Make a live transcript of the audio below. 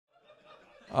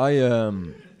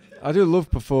I do love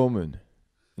performing.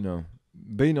 You know,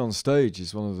 being on stage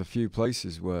is one of the few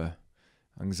places where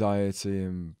anxiety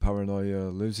and paranoia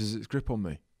loses its grip on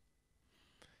me.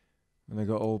 And I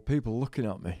got old people looking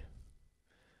at me.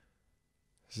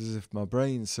 It's as if my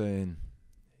brain's saying,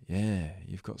 "Yeah,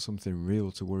 you've got something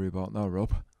real to worry about now,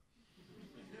 Rob."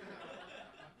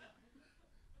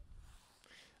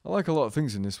 I like a lot of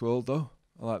things in this world, though.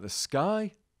 I like the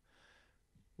sky.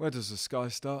 Where does the sky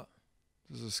start?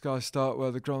 Does the sky start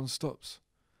where the ground stops?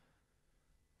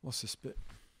 What's this bit?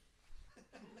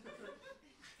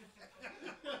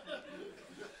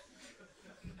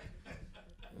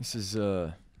 This is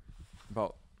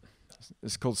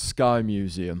it's called Sky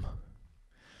Museum.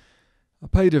 I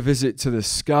paid a visit to the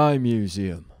Sky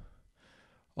Museum.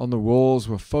 On the walls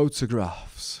were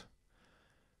photographs.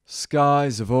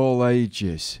 Skies of all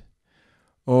ages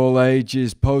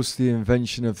post the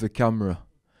invention of the camera.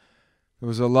 There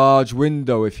was a large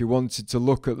window if you wanted to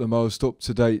look at the most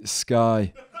up-to-date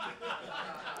sky.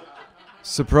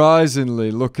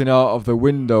 Surprisingly, looking out of the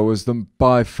window was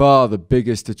by far the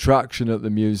biggest attraction at the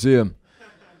museum.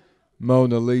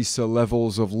 Mona Lisa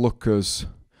levels of lookers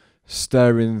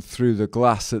staring through the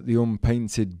glass at the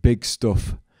unpainted big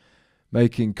stuff,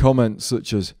 making comments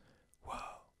such as,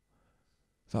 "Wow,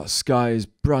 that sky is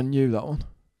brand new, that one.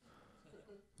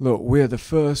 Look, we're the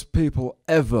first people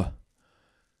ever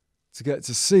to get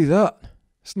to see that.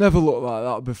 It's never looked like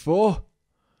that before.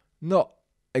 Not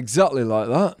exactly like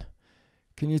that.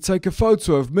 Can you take a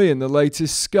photo of me in the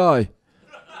latest sky?"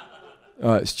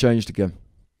 Alright, it's changed again.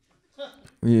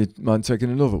 You mind taking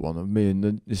another one of me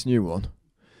in this new one?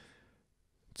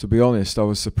 To be honest, I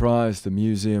was surprised the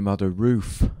museum had a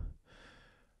roof.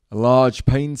 A large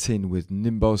painting with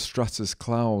nimbostratus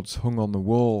clouds hung on the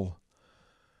wall.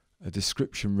 A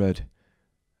description read,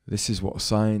 "This is what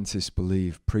scientists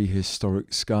believe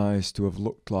prehistoric skies to have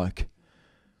looked like."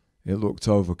 It looked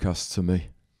overcast to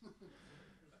me.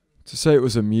 To say it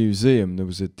was a museum, there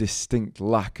was a distinct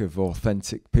lack of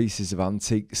authentic pieces of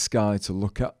antique sky to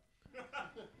look at.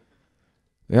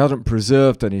 They hadn't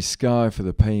preserved any sky for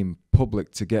the paying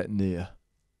public to get near.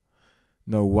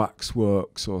 No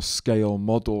waxworks or scale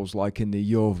models like in the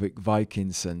Jorvik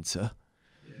Viking Centre.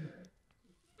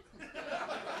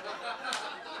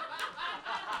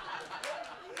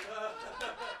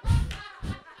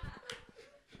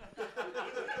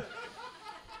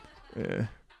 Yeah.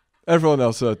 Everyone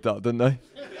else heard that, didn't they?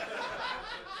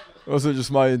 It wasn't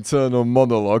just my internal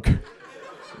monologue.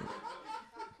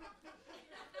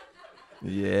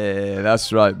 Yeah,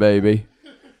 that's right, baby.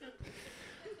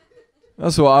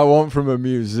 That's what I want from a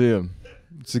museum.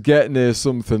 To get near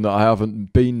something that I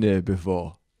haven't been near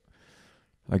before.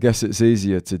 I guess it's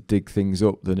easier to dig things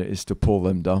up than it is to pull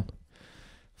them down.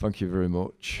 Thank you very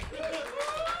much.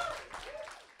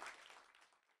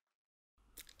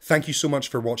 Thank you so much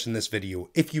for watching this video.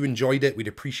 If you enjoyed it, we'd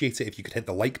appreciate it if you could hit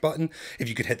the like button, if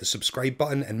you could hit the subscribe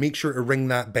button, and make sure to ring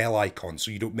that bell icon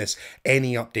so you don't miss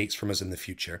any updates from us in the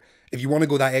future. If you want to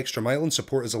go that extra mile and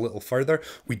support us a little further,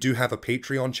 we do have a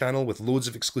Patreon channel with loads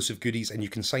of exclusive goodies, and you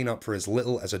can sign up for as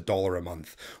little as $1 a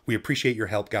month. We appreciate your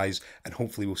help, guys, and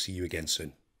hopefully we'll see you again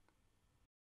soon.